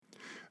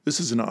This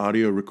is an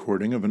audio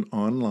recording of an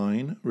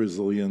online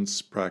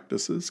resilience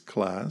practices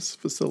class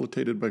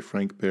facilitated by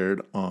Frank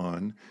Baird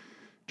on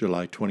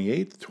July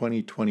 28th,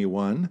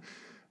 2021.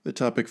 The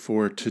topic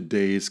for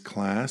today's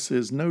class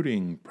is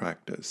noting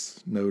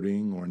practice,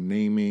 noting or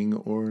naming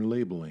or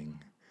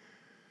labeling.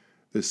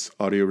 This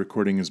audio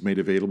recording is made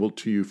available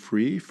to you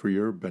free for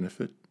your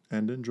benefit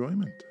and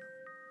enjoyment.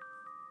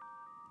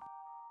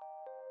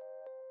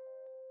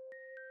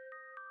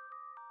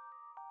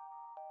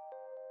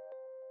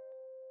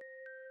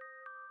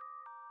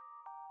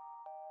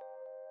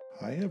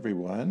 Hi,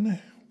 everyone.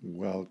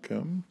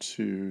 Welcome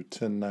to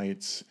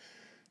tonight's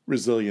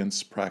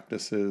resilience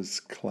practices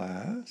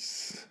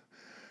class.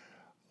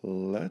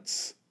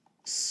 Let's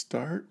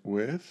start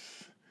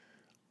with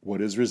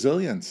what is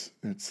resilience?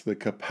 It's the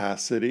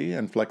capacity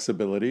and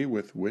flexibility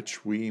with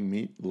which we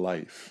meet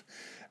life.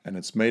 And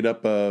it's made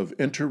up of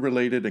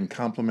interrelated and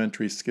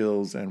complementary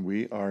skills, and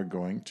we are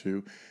going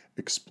to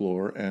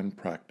explore and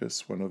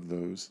practice one of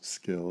those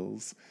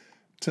skills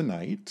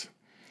tonight.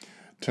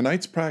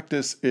 Tonight's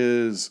practice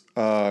is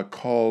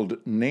called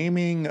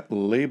naming,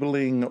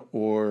 labeling,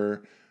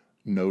 or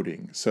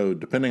noting. So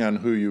depending on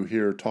who you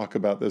hear talk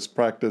about this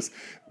practice,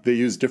 they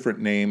use different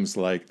names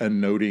like a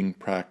noting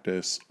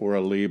practice or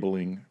a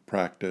labeling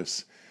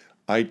practice.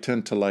 I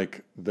tend to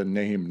like the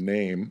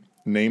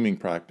naming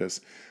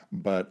practice,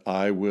 but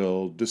I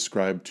will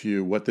describe to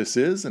you what this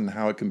is and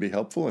how it can be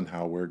helpful and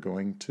how we're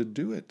going to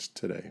do it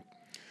today.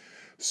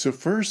 So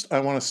first,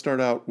 I want to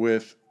start out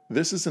with,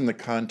 this is in the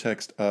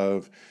context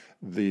of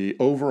the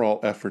overall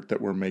effort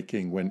that we're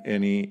making when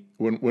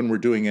we're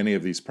doing any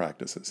of these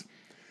practices,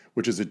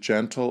 which is a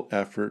gentle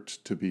effort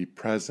to be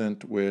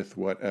present with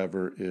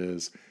whatever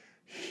is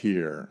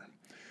here.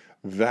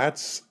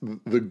 That's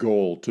the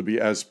goal, to be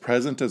as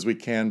present as we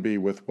can be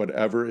with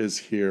whatever is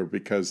here,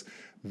 because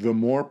the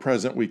more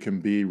present we can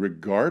be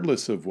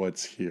regardless of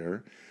what's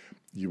here,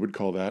 you would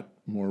call that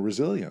more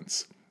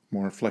resilience,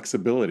 more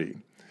flexibility,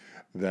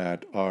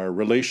 that our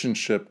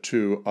relationship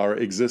to our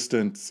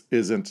existence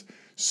isn't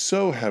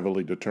so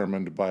heavily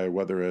determined by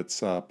whether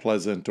it's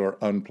pleasant or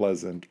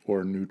unpleasant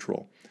or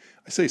neutral.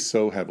 I say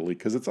so heavily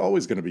because it's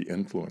always going to be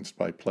influenced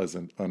by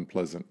pleasant,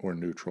 unpleasant, or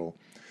neutral.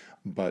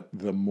 But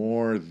the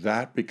more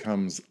that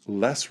becomes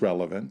less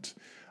relevant,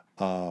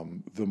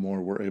 the more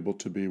we're able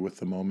to be with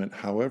the moment,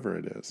 however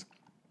it is.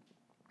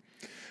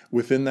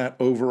 Within that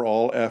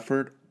overall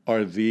effort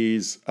are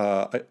these,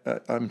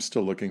 I'm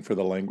still looking for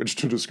the language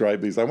to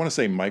describe these. I want to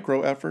say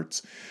micro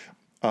efforts.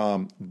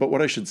 But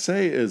what I should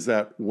say is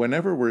that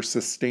whenever we're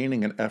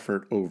sustaining an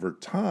effort over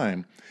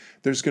time,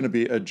 there's going to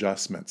be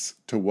adjustments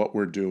to what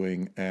we're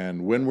doing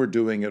and when we're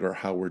doing it or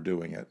how we're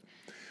doing it.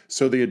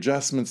 So the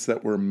adjustments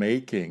that we're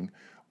making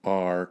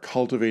are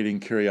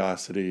cultivating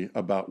curiosity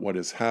about what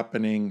is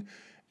happening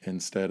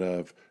instead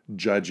of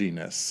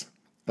judginess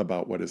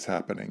about what is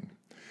happening,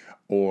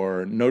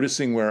 or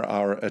noticing where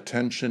our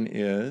attention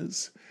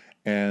is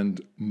and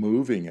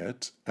moving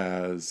it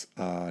as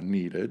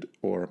needed,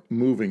 or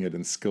moving it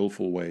in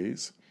skillful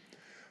ways,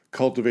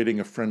 cultivating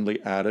a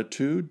friendly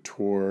attitude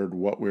toward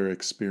what we're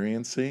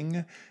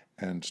experiencing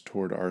and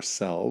toward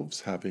ourselves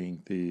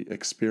having the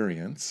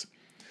experience,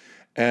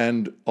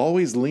 and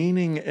always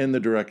leaning in the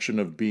direction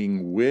of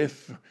being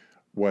with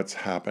what's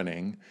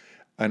happening.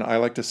 And I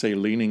like to say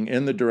leaning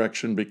in the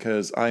direction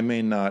because I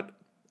may not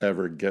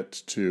ever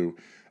get to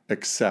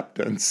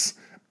acceptance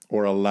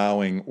or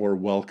allowing or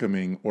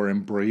welcoming or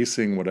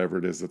embracing whatever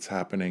it is that's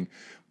happening.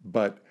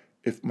 But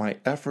if my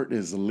effort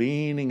is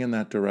leaning in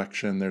that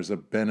direction, there's a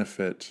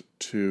benefit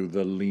to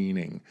the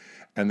leaning.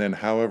 And then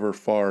however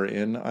far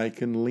in I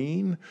can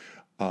lean,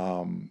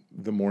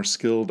 the more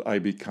skilled I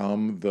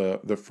become,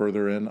 the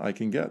further in I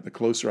can get, the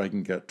closer I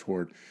can get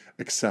toward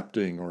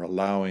accepting or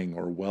allowing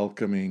or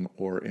welcoming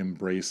or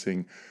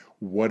embracing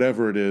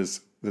whatever it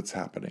is that's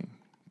happening.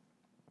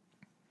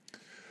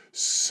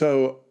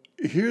 So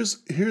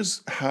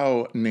here's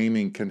how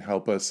naming can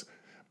help us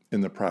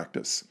in the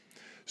practice.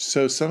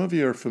 So some of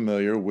you are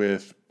familiar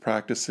with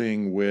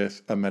practicing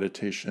with a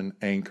meditation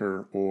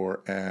anchor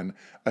or an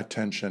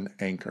attention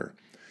anchor.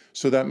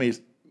 So that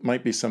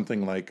might be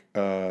something like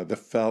the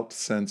felt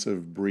sense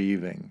of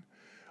breathing,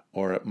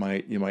 or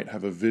you might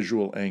have a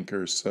visual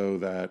anchor so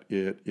that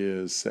it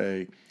is,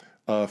 say,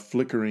 a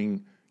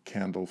flickering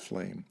candle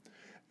flame.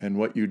 And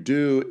what you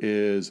do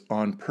is,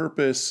 on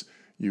purpose,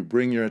 you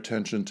bring your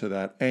attention to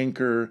that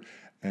anchor,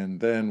 and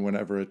then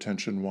whenever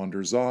attention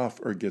wanders off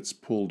or gets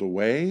pulled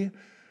away,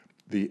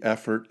 the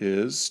effort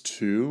is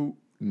to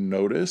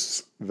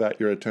notice that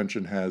your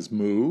attention has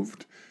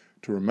moved,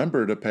 to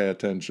remember to pay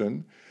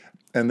attention,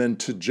 and then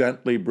to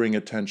gently bring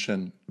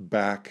attention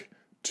back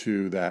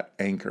to that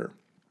anchor.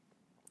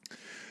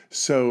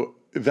 So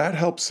that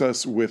helps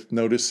us with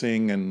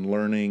noticing and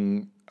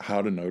learning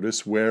how to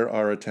notice where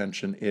our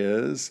attention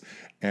is,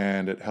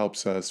 and it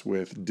helps us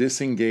with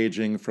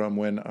disengaging from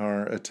when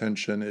our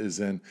attention is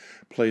in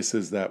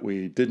places that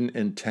we didn't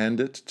intend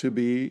it to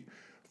be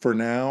for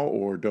now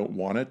or don't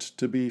want it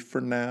to be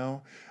for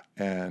now,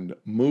 and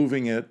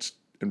moving it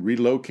and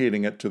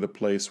relocating it to the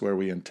place where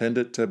we intend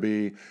it to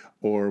be,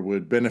 or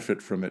would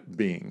benefit from it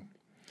being.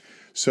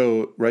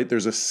 So, right,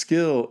 there's a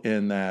skill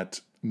in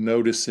that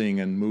noticing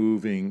and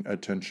moving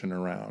attention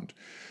around.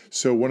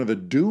 So, one of the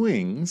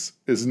doings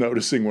is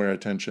noticing where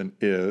attention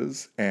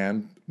is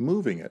and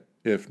moving it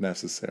if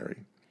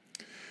necessary.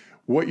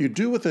 What you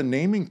do with a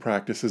naming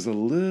practice is a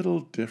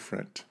little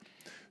different.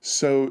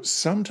 So,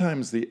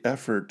 sometimes the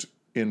effort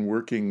in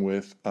working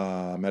with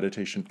a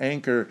meditation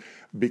anchor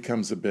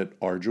becomes a bit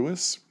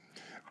arduous.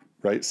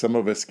 Right? Some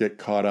of us get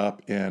caught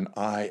up in,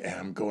 I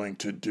am going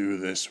to do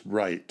this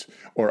right,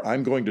 or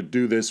I'm going to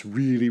do this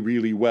really,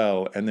 really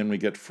well. And then we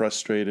get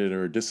frustrated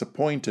or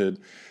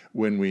disappointed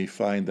when we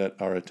find that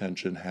our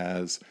attention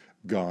has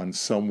gone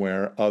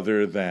somewhere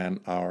other than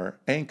our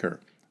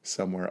anchor,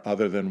 somewhere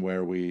other than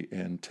where we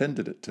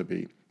intended it to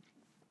be.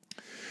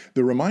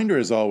 The reminder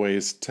is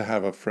always to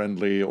have a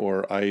friendly,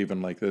 or I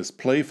even like this,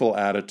 playful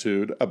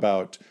attitude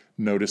about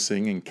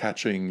noticing and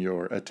catching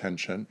your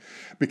attention,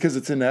 because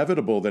it's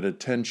inevitable that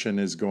attention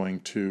is going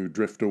to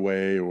drift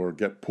away or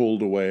get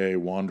pulled away,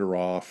 wander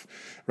off,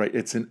 right?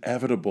 It's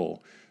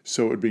inevitable.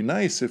 So it would be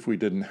nice if we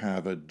didn't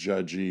have a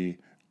judgy,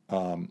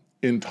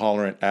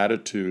 intolerant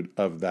attitude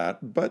of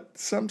that, but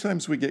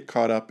sometimes we get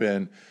caught up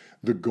in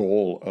the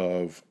goal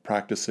of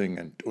practicing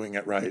and doing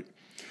it right.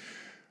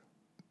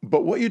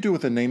 But what you do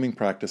with a naming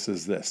practice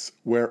is this: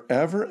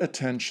 wherever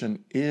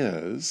attention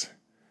is,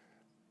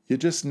 you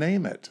just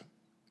name it.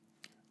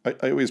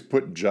 I always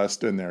put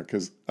just in there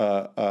because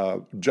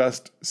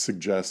just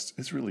suggests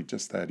it's really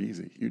just that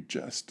easy. You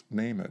just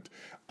name it.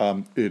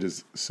 It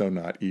is so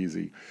not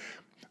easy.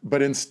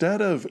 But instead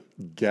of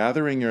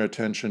gathering your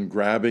attention,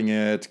 grabbing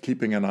it,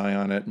 keeping an eye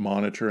on it,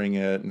 monitoring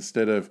it,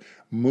 instead of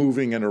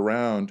moving it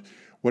around,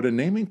 what a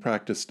naming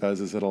practice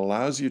does is it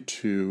allows you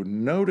to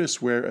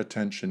notice where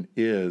attention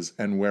is,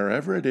 and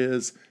wherever it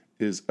is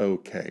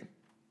okay.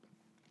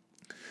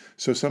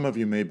 So some of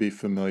you may be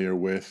familiar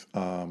with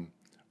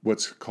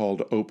what's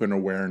called open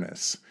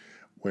awareness,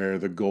 where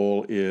the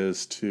goal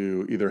is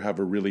to either have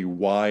a really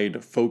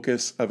wide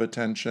focus of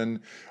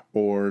attention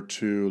or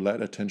to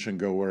let attention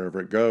go wherever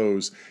it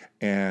goes,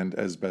 and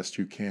as best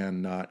you can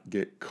not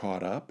get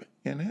caught up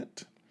in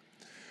it.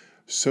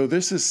 So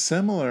this is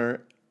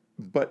similar,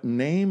 but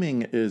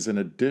naming is an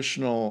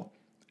additional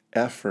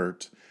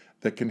effort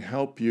that can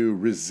help you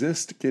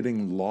resist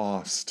getting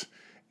lost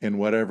in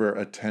whatever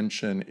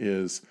attention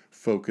is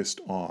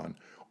focused on,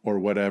 or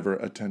whatever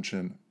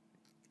attention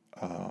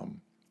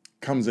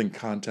comes in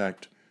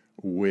contact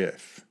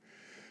with.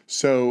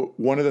 So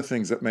one of the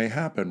things that may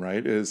happen,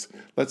 right, is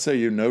let's say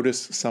you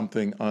notice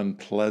something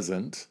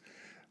unpleasant,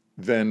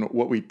 then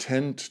what we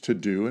tend to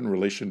do in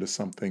relation to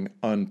something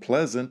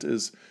unpleasant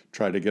is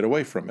try to get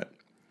away from it.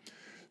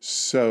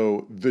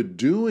 So the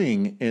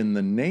doing in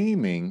the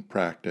naming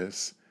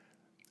practice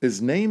is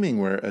naming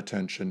where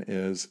attention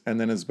is, and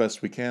then as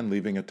best we can,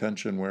 leaving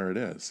attention where it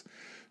is.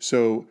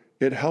 So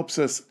it helps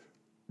us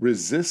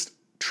resist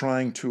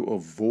trying to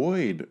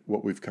avoid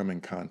what we've come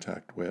in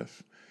contact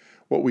with.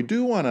 What we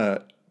do want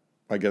to,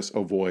 I guess,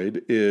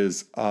 avoid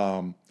is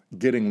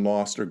getting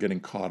lost or getting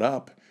caught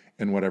up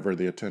in whatever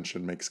the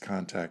attention makes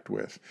contact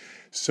with.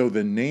 So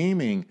the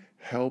naming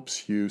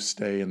helps you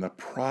stay in the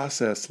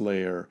process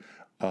layer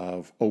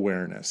of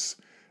awareness,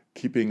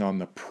 keeping on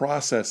the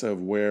process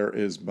of where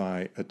is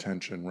my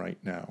attention right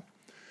now.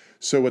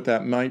 So what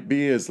that might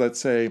be is, let's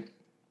say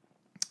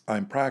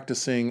I'm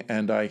practicing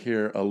and I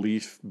hear a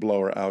leaf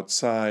blower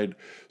outside.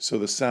 So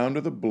the sound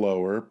of the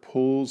blower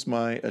pulls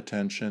my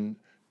attention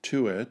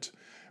to it.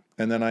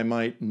 And then I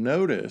might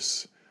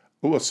notice,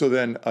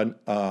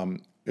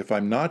 if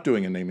I'm not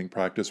doing a naming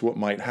practice, what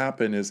might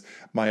happen is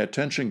my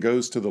attention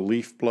goes to the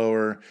leaf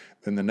blower.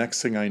 Then the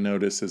next thing I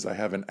notice is I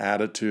have an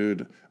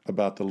attitude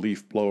about the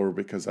leaf blower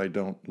because I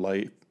don't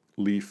like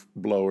leaf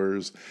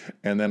blowers.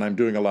 And then I'm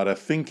doing a lot of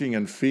thinking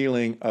and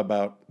feeling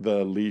about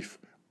the leaf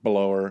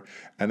blower.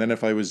 And then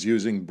if I was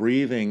using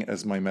breathing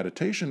as my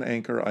meditation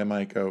anchor, I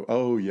might go,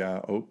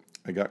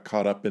 I got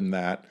caught up in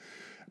that.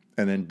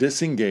 And then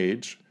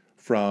disengage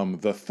from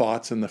the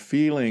thoughts and the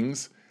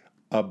feelings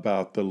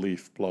about the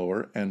leaf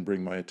blower and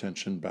bring my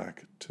attention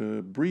back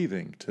to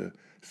breathing, to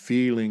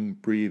feeling,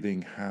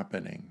 breathing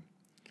happening.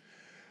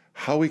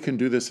 How we can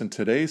do this in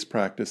today's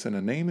practice, in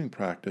a naming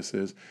practice,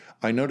 is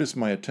I notice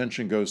my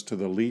attention goes to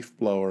the leaf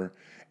blower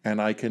and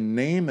I can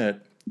name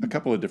it a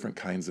couple of different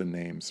kinds of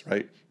names,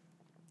 right?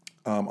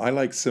 I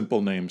like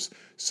simple names,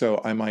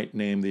 so I might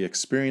name the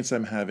experience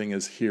I'm having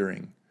as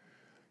hearing,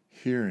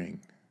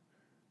 hearing,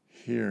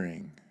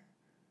 hearing,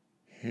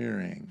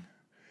 hearing.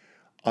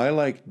 I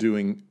like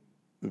doing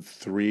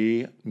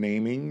 3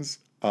 namings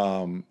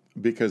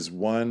because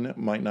one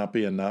might not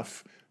be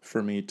enough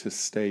for me to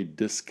stay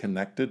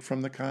disconnected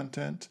from the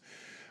content,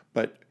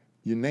 but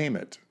you name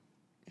it,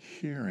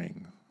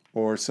 hearing.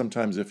 Or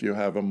sometimes if you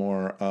have a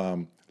more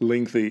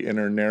lengthy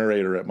inner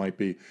narrator, it might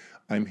be,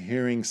 I'm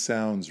hearing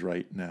sounds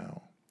right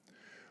now.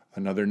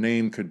 Another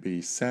name could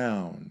be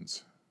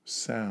sounds,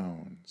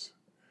 sounds.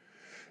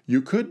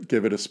 You could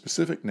give it a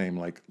specific name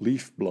like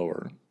leaf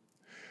blower.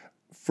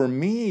 For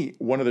me,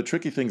 one of the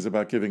tricky things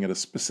about giving it a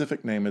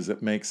specific name is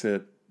it makes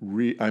it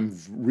I'm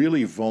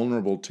really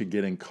vulnerable to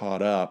getting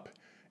caught up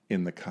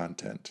in the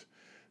content.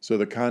 So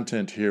the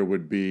content here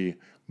would be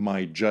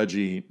my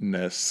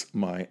judginess,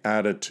 my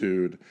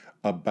attitude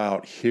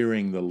about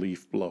hearing the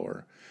leaf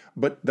blower.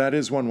 But that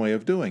is one way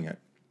of doing it.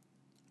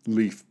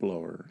 Leaf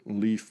blower,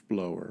 leaf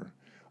blower.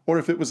 Or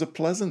if it was a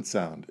pleasant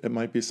sound, it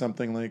might be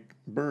something like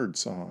bird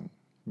song,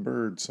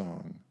 bird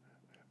song,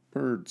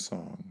 bird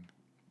song.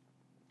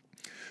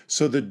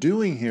 So the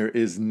doing here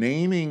is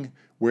naming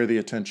where the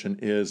attention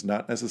is,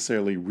 not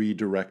necessarily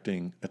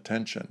redirecting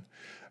attention.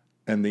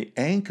 And the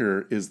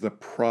anchor is the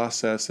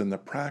process and the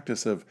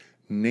practice of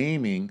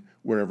naming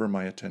wherever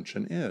my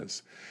attention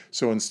is.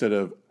 So instead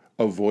of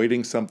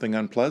avoiding something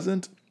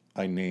unpleasant,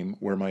 I name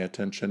where my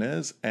attention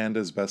is, and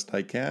as best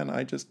I can,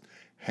 I just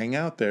hang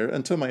out there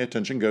until my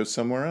attention goes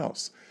somewhere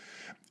else.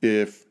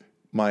 If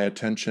my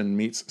attention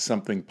meets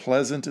something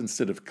pleasant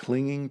instead of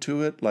clinging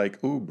to it,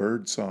 like, ooh,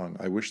 bird song,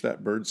 I wish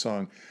that bird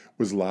song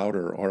was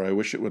louder, or I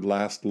wish it would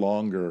last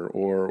longer,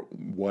 or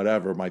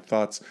whatever my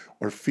thoughts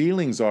or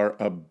feelings are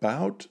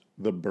about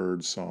the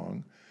bird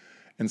song,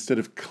 instead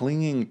of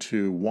clinging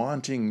to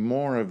wanting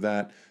more of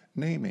that,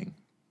 naming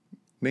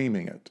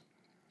it.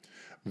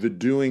 The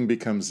doing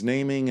becomes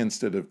naming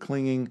instead of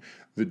clinging.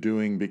 The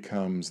doing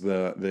becomes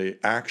the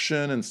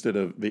action instead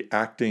of the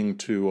acting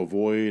to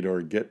avoid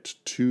or get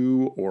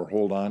to or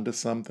hold on to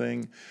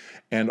something.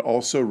 And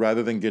also,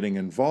 rather than getting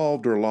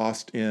involved or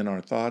lost in our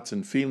thoughts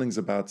and feelings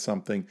about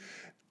something,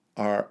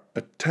 our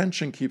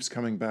attention keeps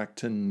coming back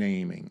to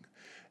naming.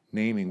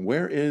 Naming.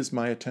 Where is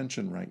my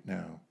attention right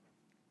now?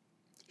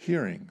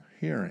 Hearing.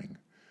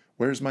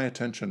 Where's my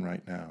attention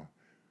right now?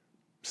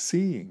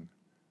 Seeing.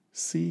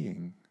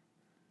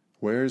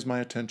 Where's my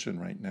attention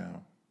right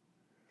now?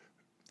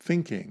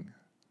 Thinking,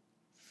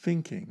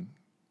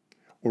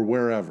 or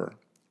wherever,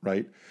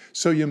 right?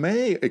 So you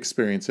may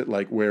experience it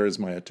like, where is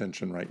my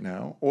attention right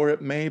now? Or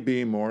it may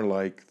be more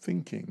like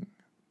thinking,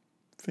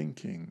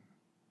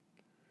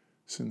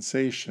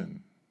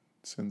 sensation,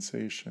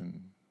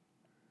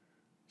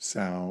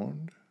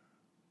 sound,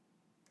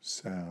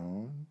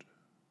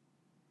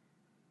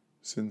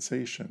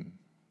 sensation,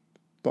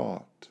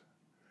 thought,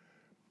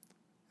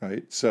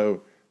 right?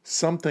 So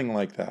something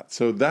like that.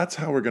 So that's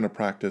how we're going to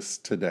practice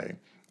today.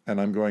 And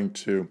I'm going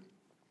to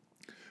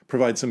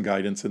provide some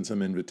guidance and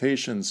some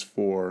invitations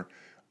for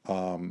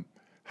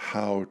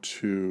how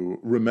to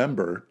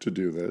remember to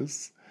do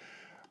this.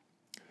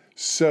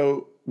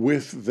 So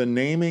with the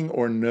naming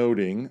or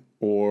noting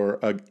or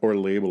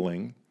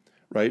labeling,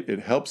 right, it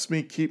helps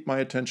me keep my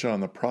attention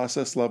on the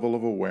process level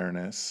of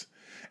awareness,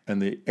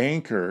 and the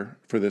anchor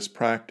for this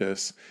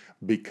practice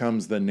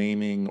becomes the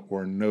naming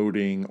or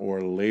noting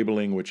or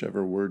labeling,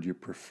 whichever word you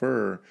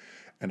prefer,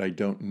 and I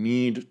don't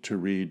need to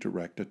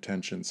redirect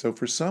attention. So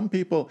for some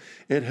people,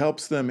 it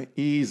helps them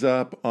ease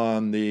up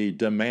on the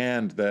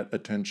demand that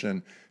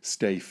attention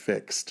stay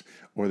fixed,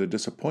 or the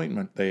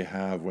disappointment they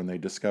have when they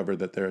discover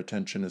that their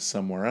attention is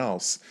somewhere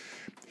else.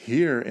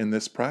 Here in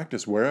this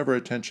practice, wherever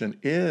attention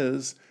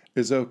is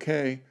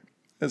okay,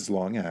 as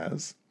long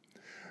as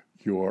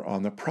you're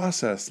on the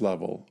process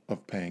level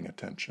of paying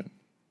attention.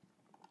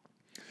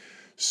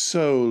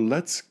 So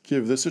let's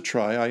give this a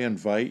try. I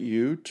invite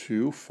you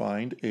to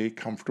find a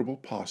comfortable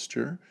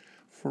posture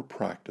for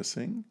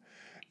practicing.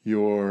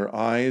 Your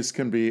eyes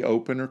can be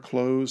open or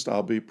closed.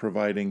 I'll be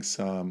providing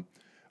some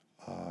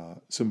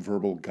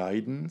verbal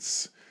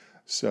guidance.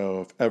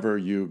 So if ever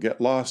you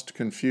get lost,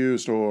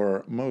 confused,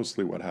 or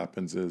mostly what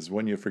happens is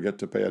when you forget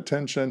to pay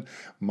attention,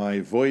 my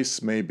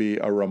voice may be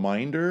a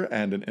reminder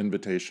and an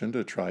invitation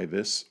to try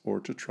this or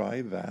to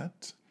try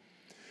that.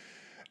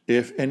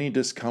 If any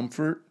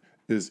discomfort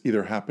is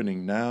either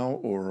happening now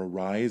or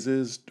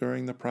arises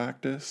during the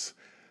practice,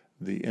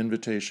 the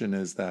invitation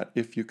is that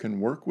if you can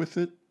work with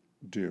it,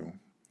 do.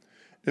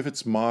 If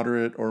it's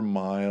moderate or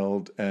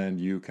mild and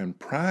you can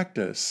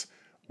practice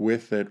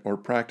with it or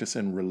practice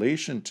in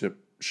relationship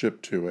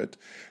to it,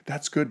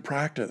 that's good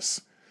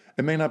practice.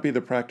 It may not be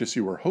the practice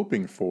you were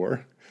hoping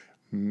for.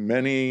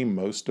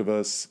 Most of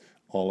us,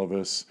 all of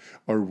us,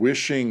 are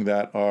wishing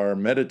that our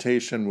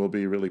meditation will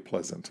be really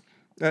pleasant.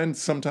 And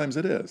sometimes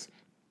it is.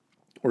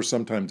 Or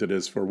sometimes it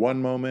is for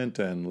one moment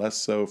and less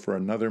so for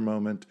another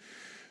moment.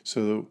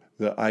 So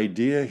the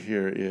idea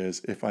here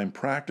is if I'm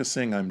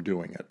practicing, I'm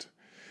doing it.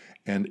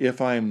 And if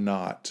I'm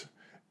not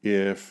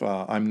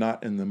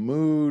in the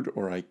mood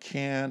or I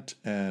can't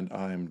and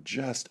I'm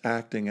just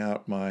acting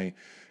out my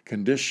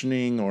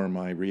conditioning or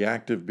my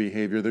reactive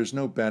behavior, there's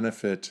no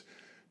benefit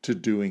to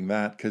doing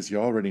that because you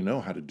already know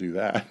how to do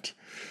that.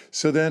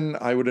 So then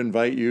I would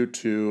invite you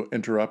to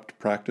interrupt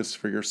practice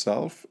for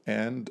yourself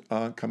and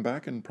come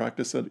back and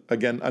practice it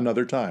again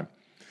another time.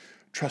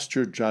 Trust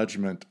your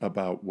judgment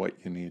about what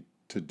you need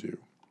to do.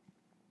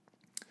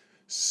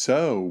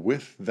 So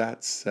with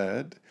that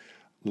said,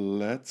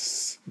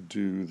 let's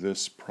do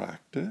this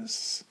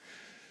practice.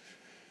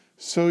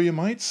 So you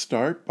might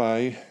start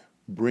by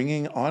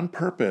bringing on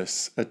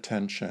purpose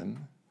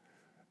attention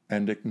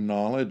and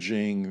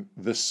acknowledging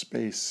the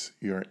space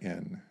you're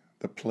in,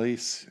 the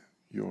place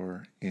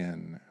you're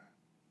in.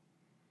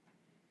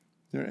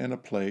 You're in a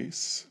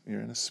place,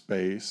 you're in a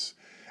space,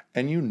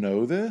 and you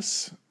know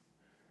this.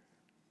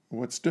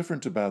 What's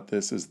different about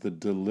this is the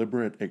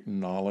deliberate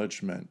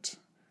acknowledgement.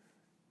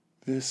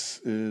 This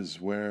is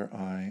where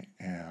I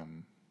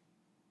am.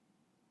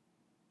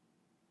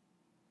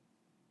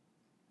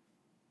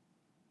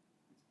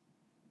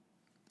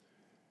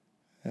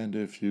 And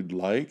if you'd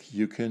like,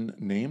 you can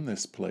name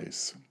this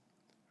place.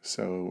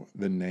 So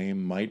the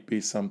name might be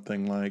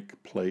something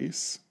like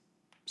place,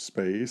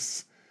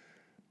 space,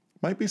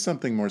 might be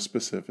something more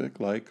specific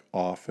like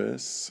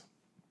office,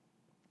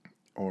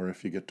 or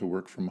if you get to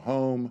work from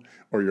home,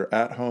 or you're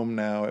at home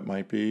now, it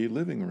might be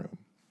living room,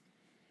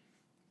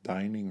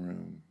 dining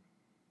room,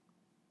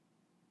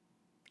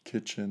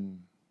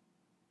 kitchen.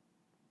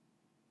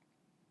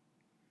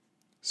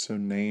 So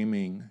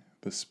naming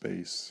the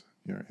space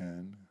you're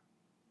in.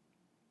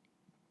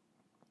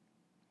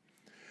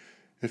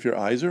 If your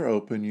eyes are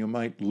open, you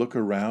might look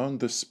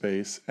around the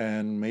space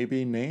and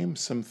maybe name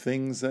some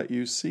things that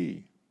you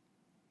see.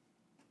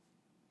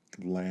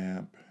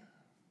 Lamp,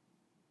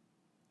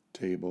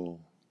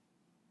 table,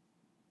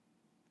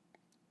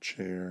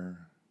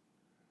 chair,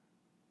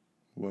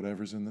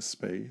 whatever's in the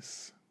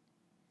space.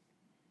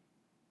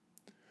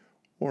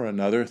 Or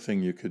another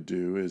thing you could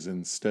do is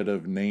instead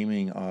of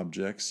naming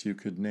objects, you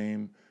could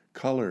name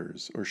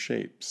colors or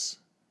shapes.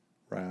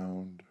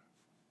 Round,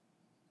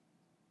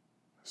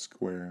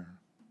 square,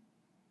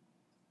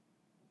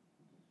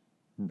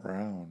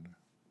 brown,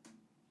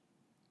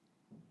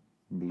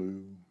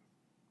 blue.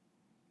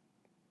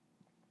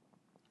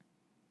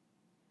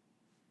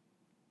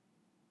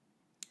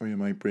 Or you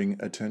might bring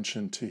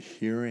attention to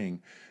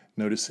hearing,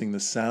 noticing the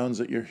sounds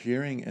that you're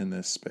hearing in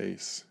this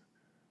space.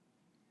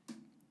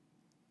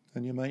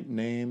 And you might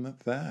name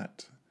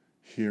that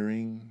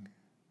hearing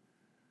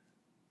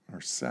or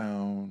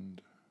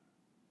sound,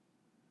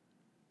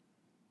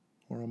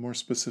 or a more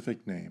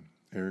specific name,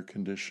 air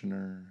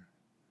conditioner,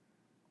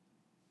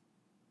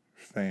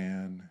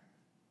 fan,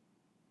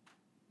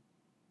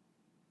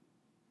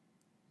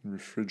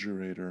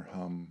 refrigerator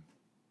hum,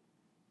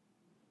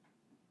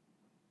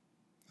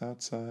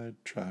 outside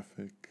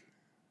traffic.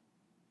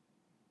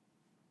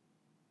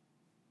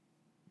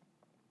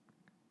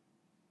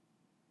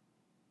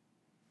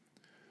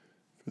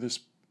 For this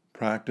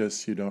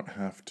practice, you don't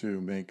have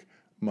to make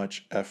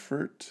much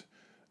effort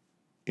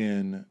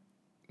in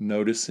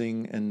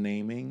noticing and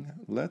naming.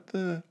 Let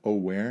the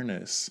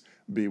awareness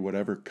be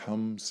whatever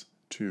comes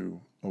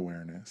to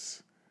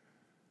awareness,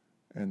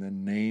 and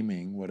then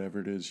naming whatever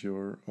it is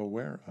you're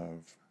aware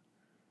of.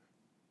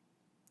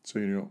 So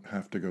you don't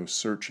have to go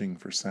searching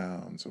for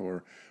sounds,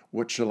 or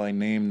what shall I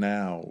name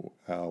now?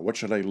 What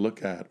should I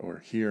look at or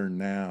hear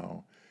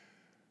now?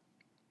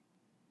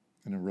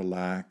 In a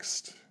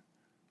relaxed,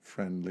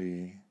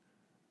 friendly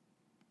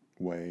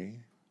way,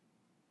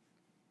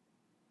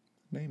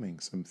 naming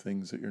some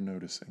things that you're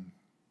noticing.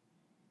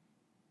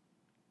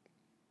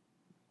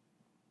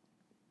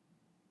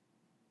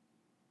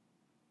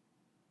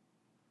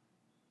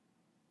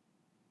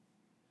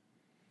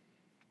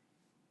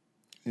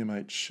 You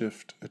might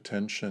shift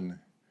attention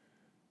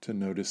to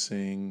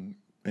noticing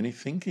any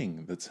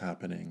thinking that's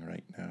happening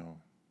right now.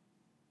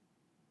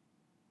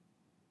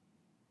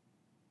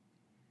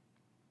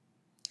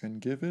 And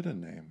give it a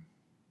name.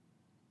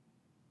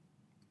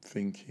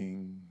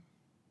 Thinking.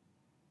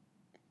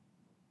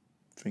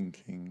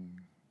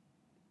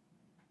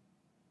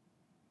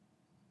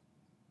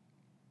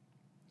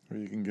 Or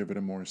you can give it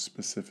a more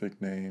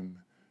specific name,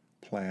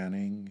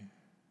 planning,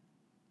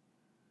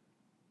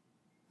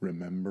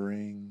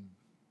 remembering,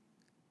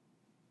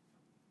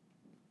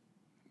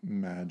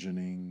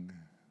 imagining,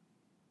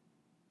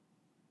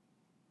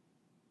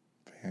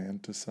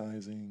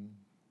 fantasizing.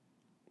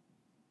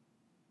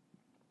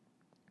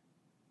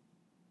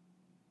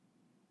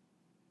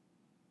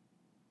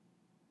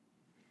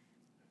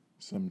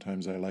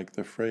 Sometimes I like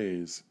the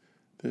phrase,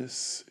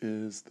 this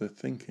is the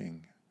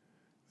thinking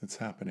that's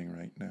happening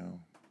right now.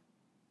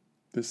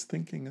 This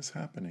thinking is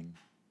happening.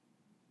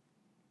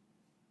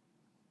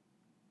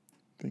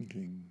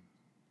 Thinking.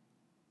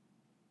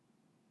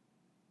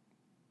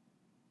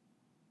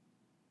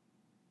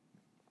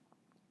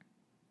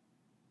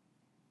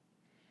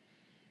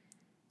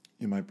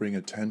 You might bring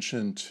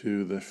attention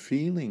to the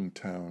feeling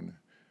tone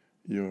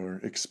you're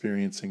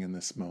experiencing in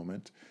this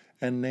moment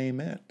and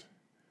name it.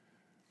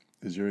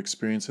 Is your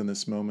experience in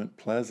this moment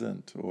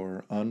pleasant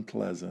or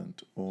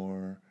unpleasant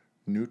or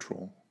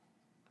neutral?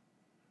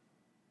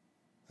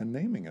 And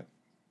naming it.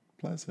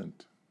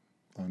 Pleasant,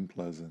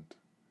 unpleasant,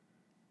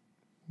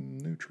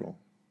 neutral.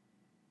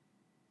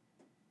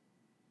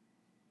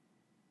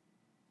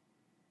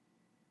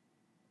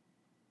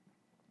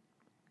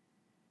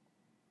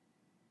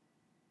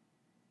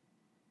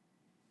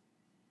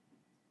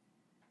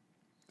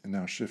 And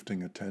now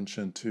shifting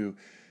attention to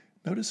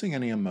noticing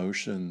any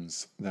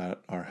emotions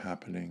that are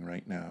happening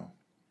right now.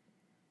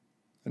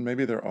 And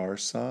maybe there are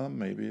some,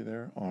 maybe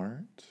there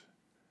aren't.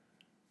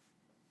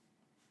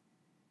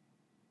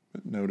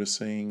 But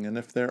noticing, and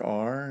if there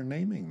are,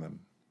 naming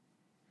them.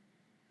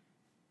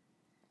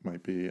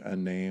 Might be a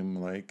name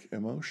like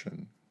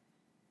emotion,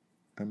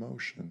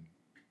 emotion.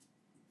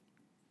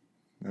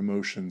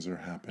 Emotions are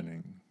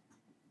happening.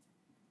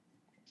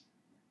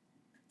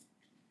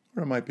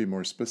 Or it might be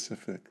more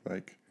specific,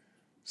 like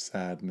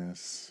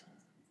sadness,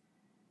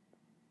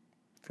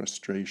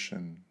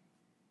 frustration,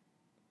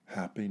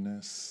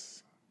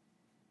 happiness,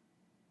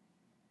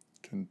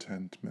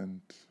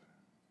 contentment.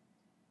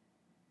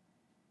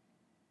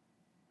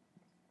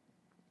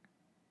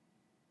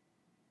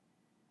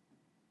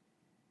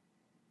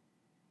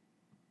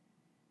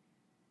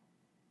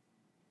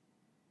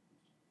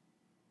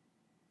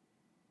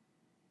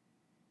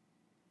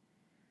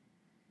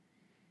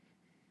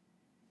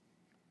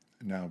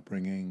 Now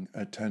bringing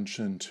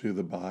attention to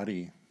the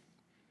body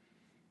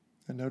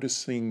and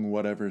noticing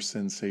whatever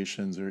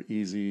sensations are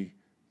easy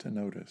to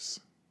notice.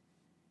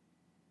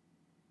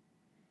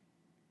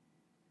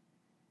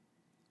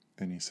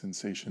 Any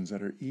sensations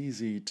that are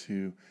easy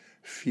to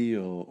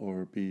feel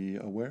or be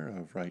aware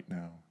of right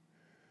now.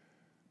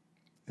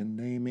 And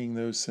naming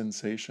those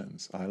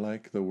sensations. I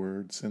like the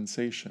word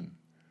sensation.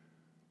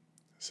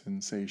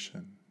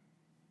 Sensation.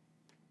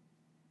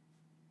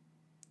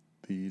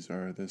 These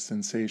are the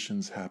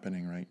sensations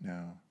happening right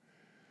now.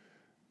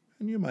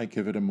 And you might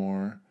give it a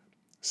more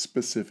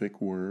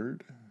specific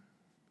word,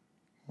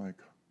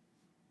 like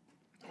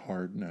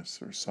hardness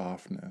or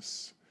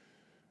softness,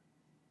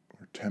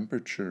 or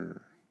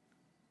temperature,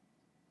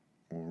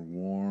 or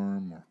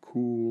warm or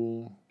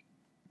cool,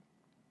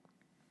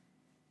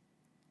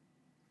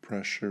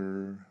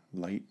 pressure,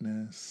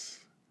 lightness,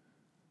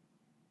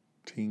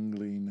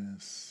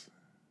 tingliness.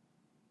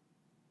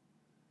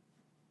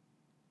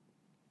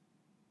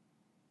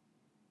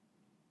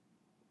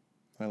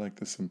 I like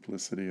the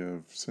simplicity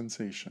of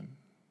sensation.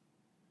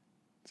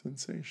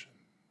 Sensation.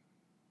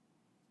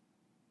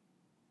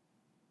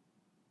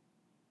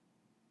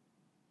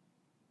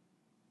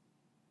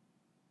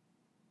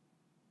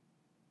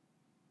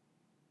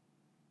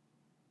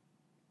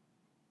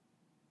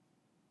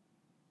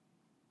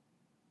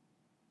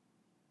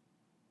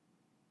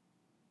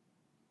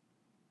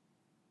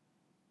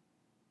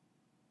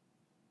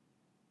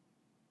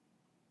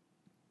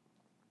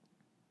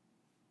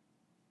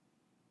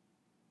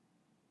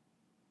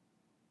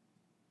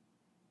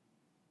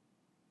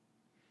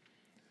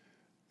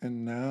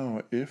 And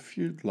now, if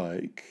you'd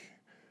like,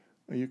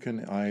 you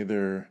can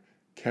either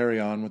carry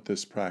on with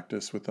this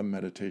practice with a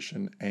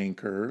meditation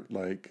anchor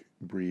like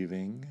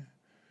breathing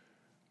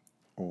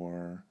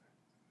or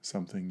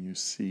something you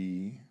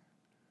see,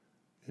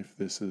 if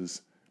this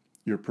is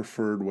your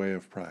preferred way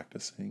of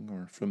practicing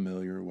or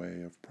familiar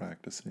way of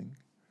practicing.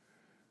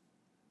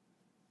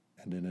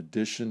 And in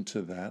addition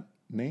to that,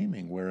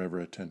 naming wherever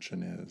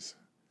attention is.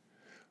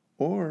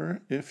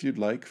 Or if you'd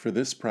like for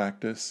this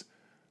practice,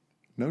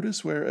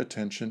 notice where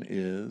attention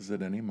is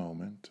at any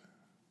moment.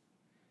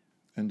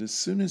 And as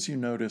soon as you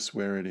notice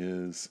where it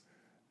is,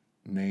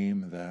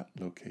 name that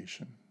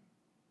location.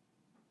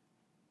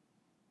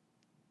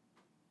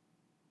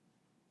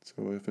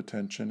 So if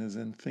attention is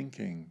in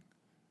thinking,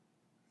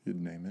 you'd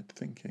name it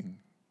thinking.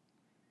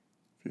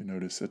 If you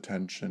notice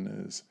attention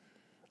is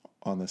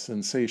on the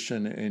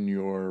sensation in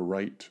your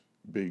right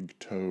big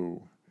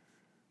toe,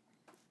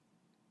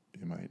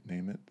 you might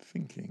name it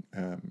thinking.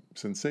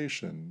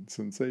 Sensation.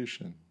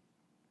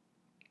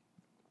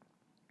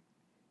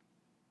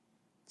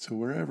 So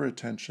wherever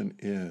attention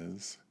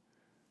is,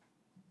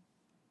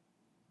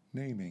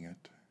 naming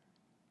it,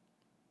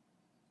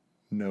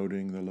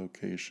 noting the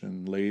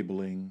location,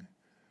 labeling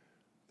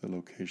the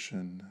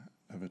location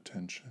of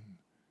attention,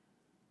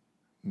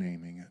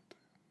 naming it.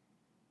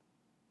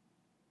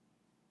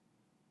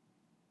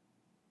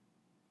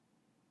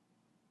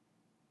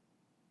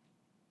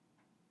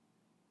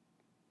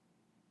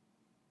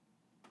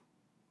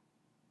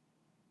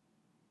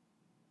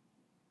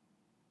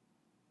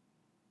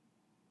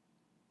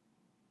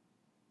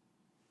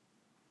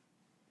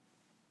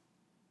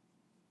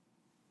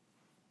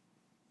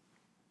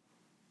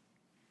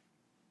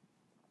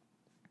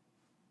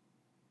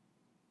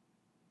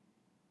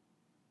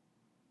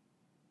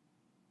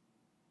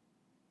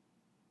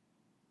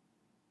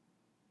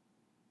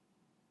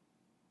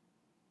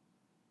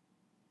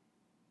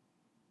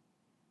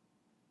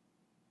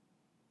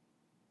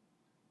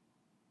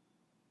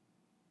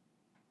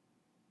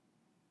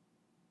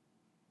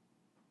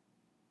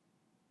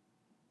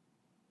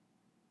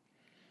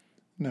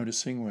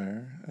 Noticing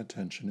where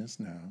attention is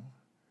now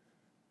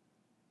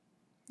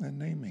and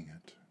naming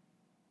it.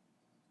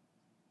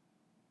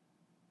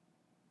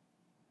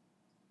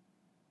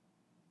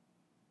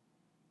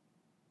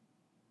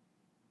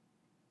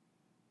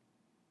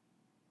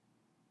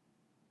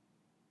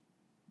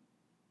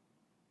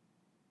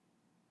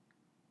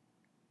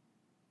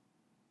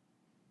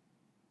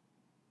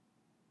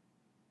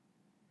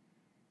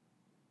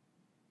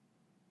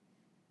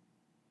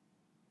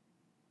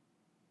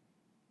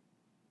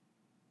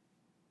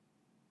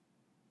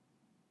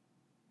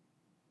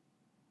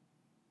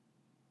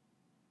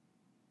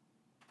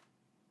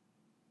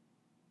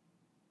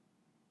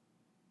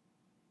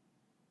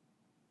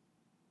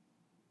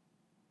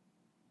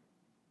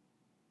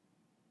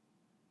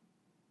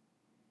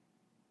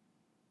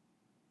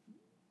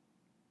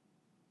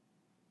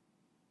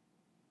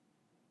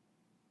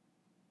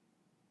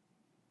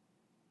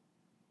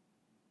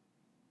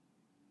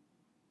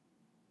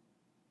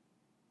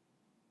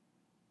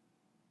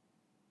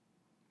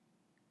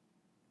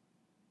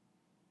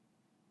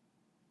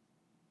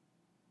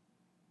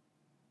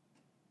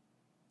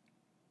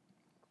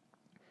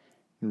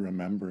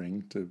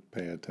 remembering to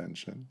pay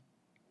attention,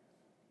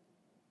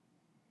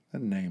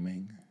 and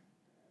naming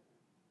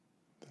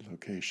the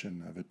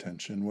location of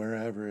attention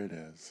wherever it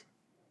is.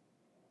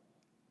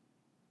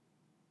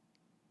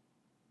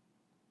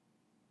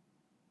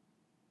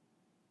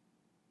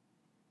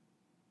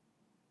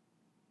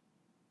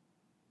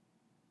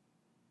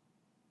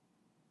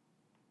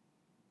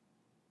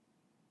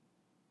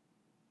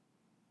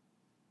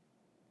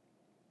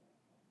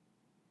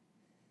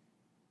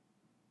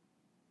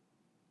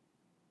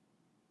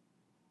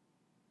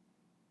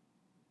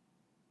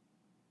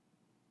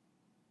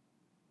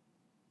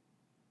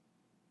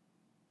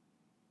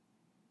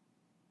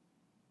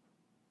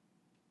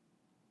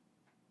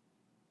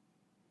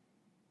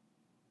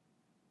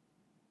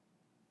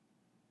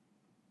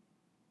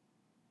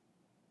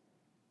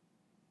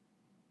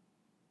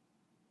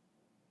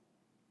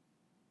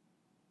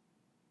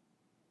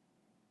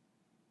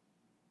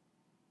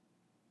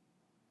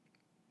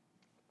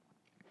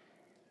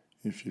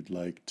 If you'd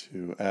like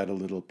to add a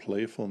little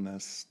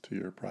playfulness to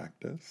your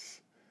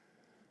practice,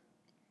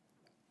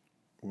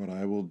 what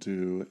I will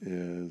do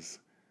is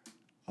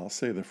I'll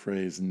say the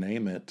phrase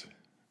name it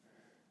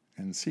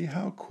and see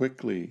how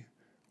quickly,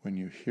 when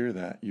you hear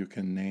that, you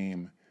can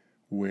name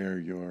where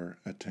your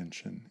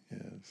attention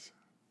is.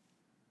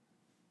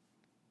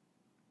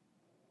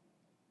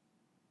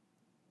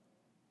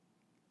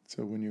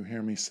 So when you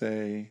hear me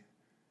say,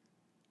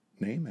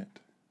 name it,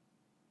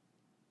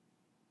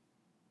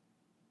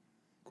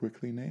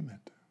 quickly name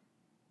it.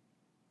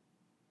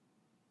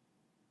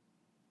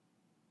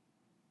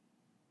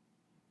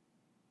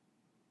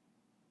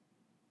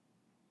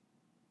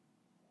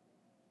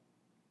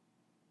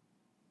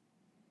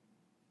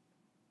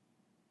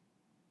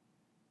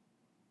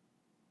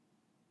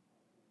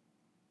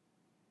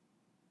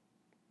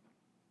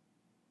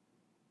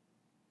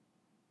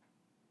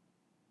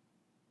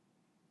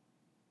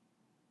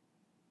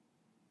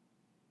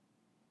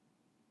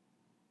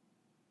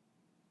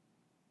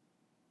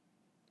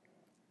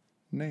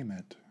 Name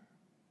it.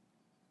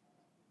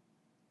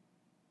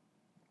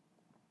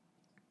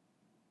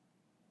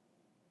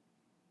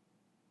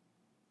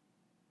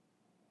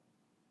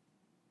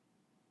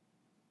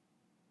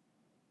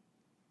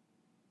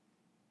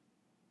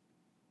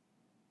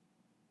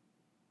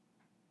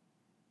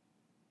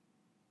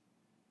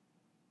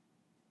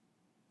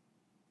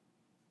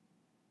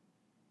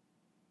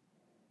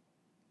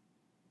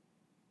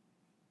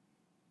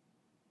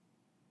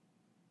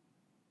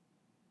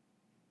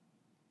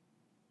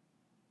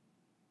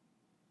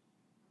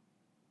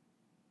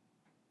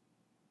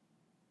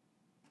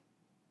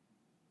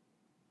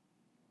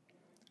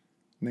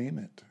 Name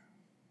it.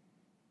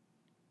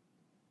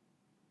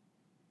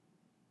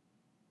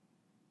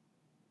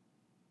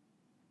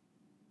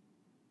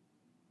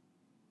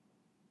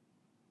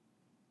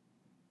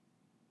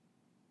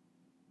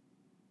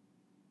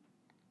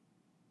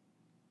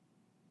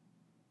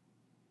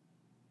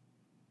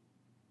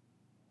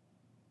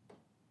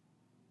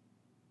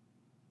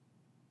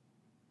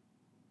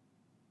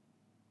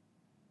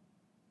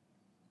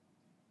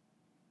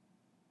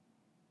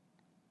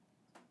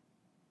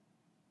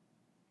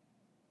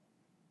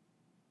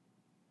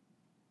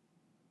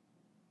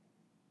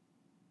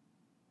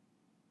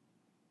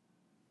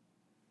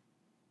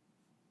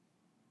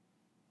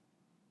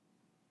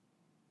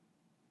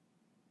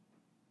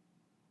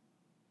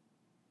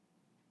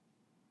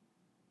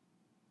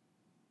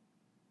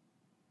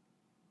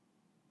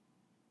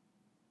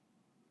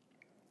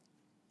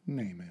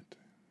 Name it.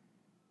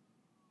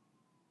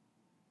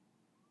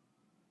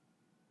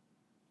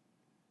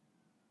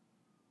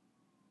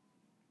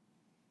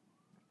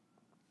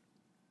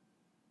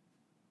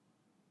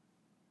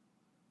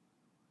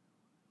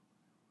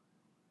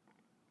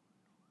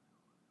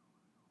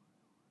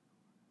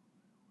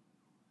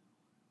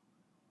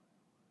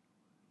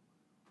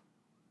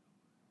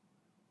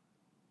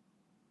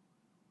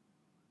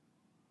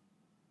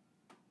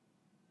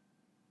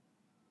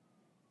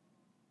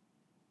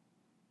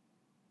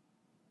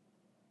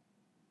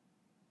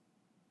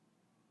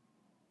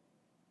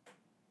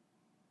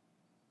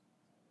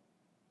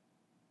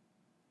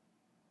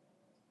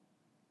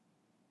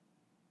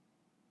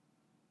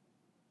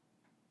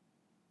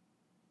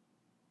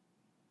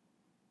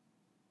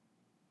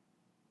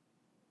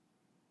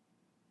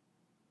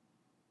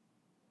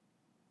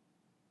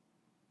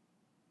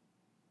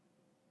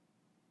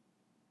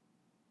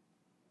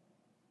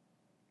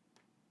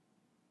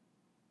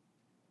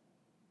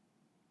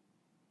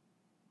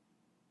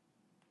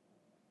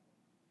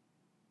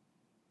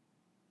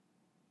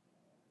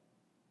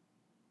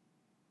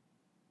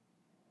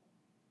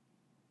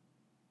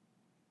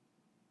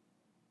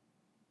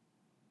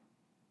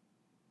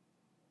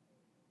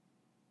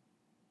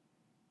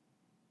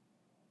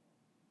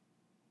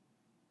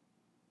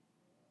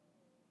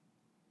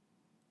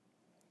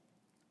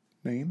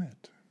 Name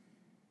it.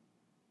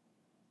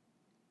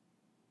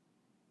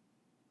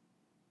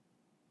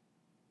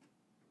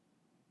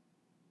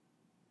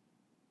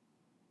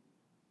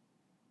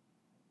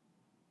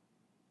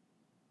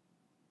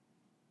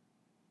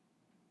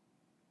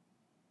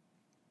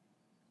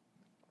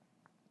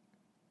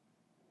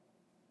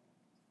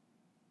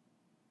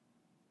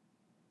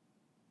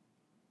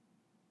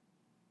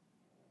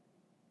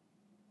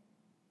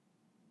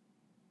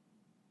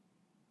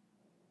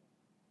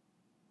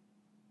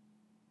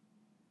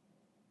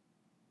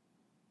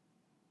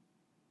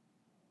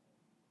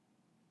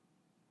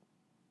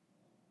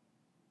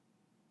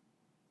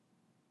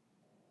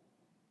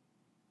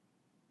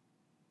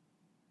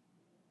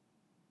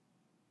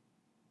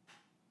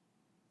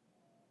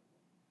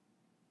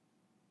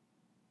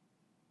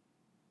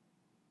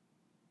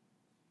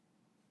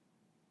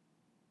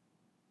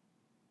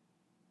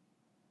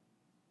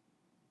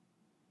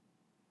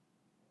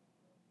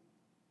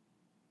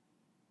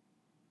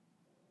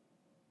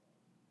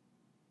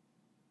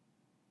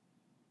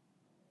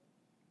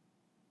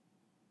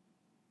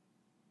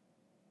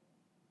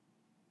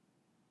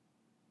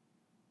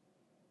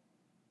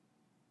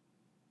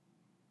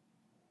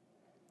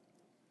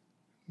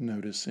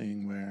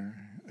 noticing where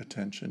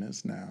attention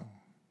is now.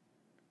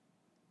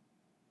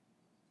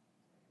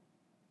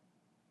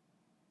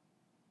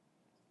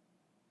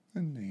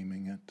 And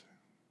naming it.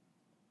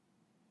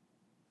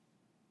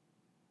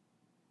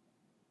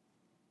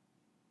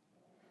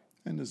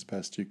 And as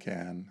best you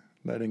can,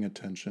 letting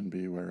attention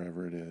be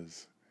wherever it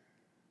is,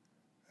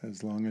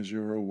 as long as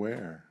you're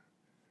aware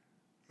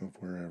of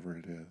wherever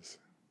it is.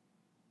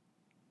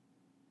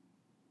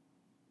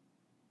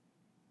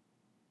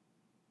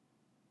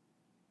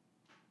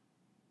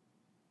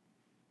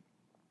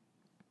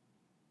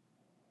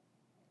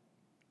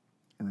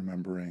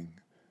 Remembering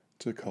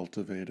to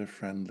cultivate a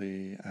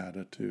friendly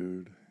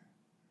attitude,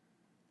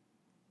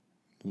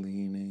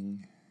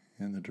 leaning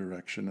in the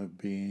direction of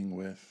being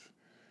with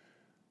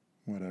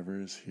whatever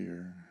is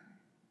here.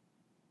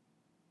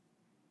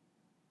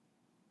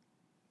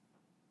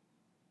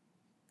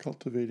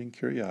 Cultivating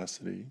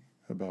curiosity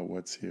about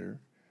what's here.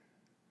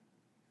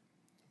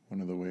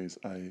 One of the ways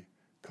I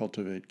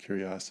cultivate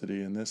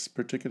curiosity in this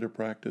particular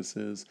practice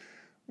is,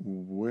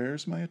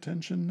 where's my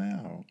attention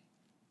now?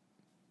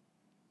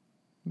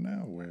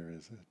 Now where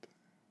is it?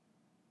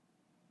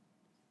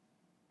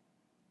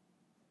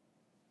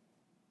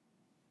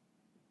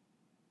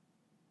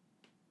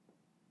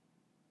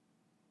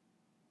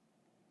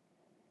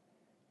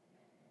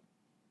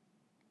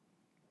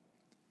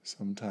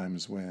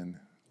 Sometimes when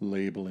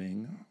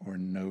labeling or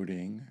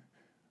noting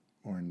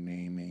or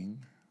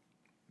naming,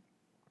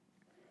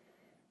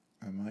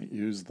 I might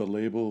use the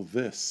label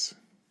this,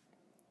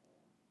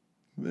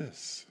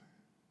 this,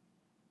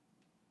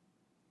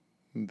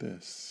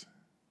 this.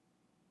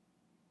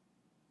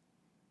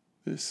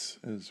 This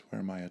is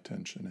where my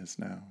attention is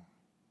now.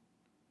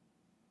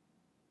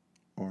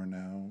 Or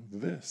now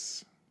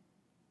this.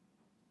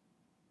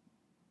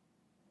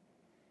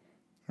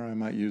 Or I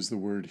might use the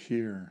word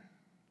here.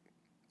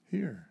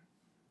 Here.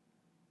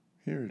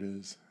 Here it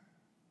is.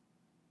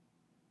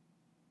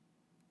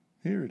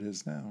 Here it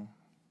is now.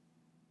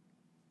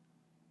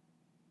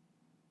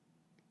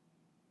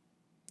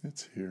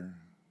 It's here.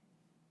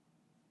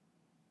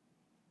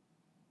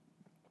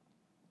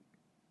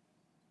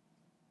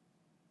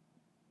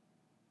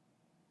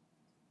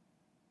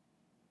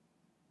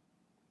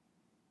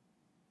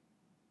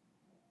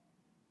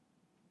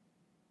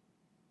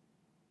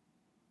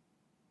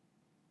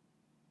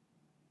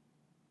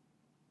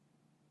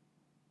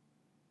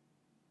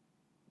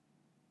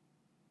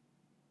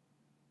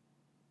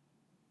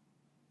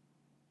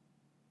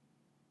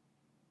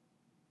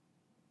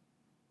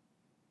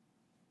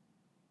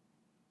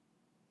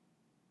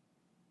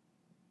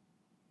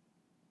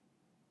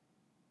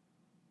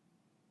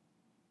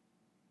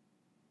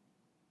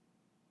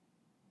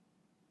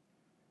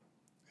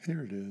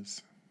 Here it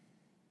is.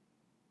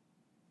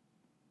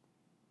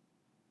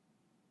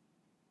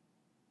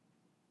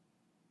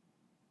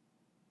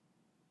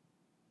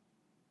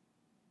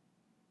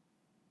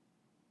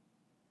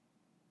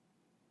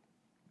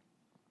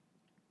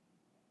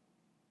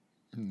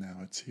 And now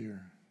it's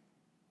here.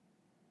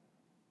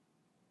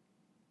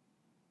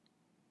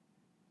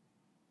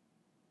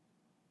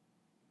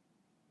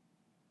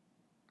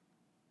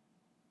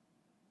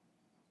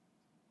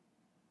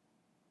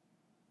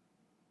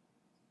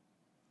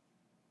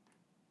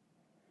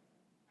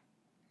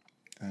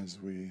 As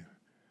we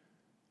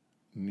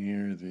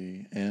near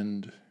the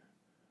end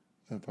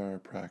of our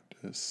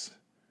practice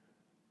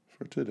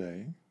for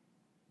today,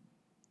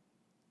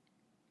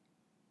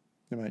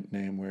 you might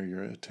name where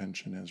your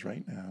attention is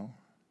right now.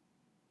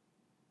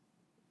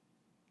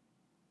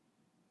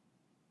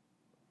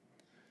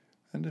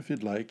 And if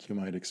you'd like, you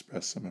might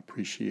express some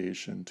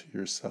appreciation to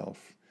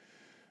yourself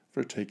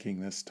for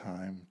taking this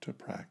time to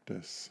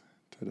practice,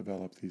 to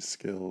develop these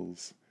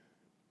skills,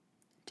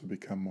 to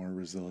become more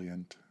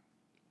resilient,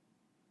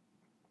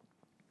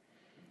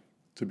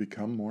 to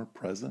become more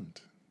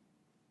present.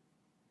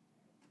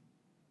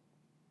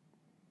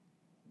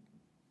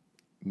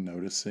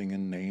 Noticing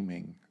and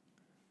naming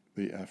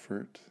the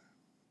effort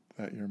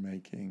that you're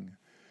making,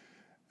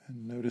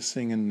 and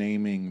noticing and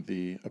naming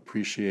the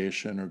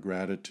appreciation or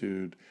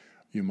gratitude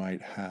you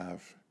might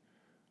have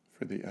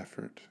for the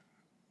effort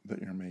that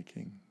you're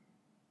making.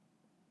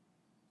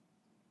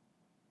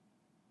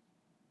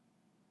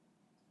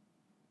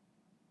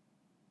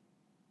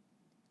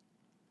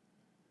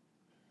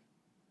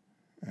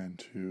 And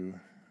to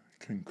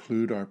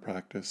conclude our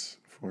practice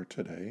for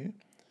today,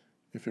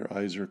 if your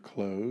eyes are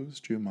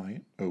closed, you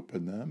might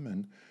open them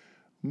and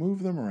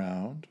move them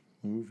around.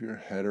 Move your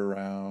head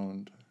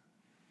around.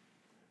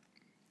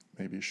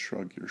 Maybe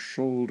shrug your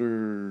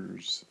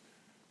shoulders.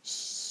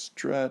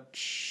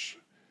 Stretch.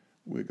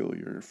 Wiggle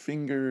your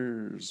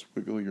fingers.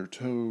 Wiggle your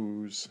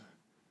toes.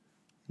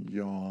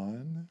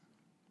 Yawn.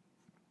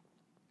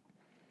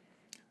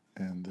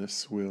 And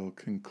this will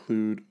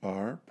conclude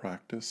our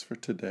practice for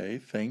today.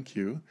 Thank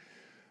you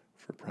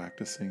for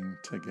practicing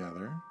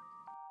together.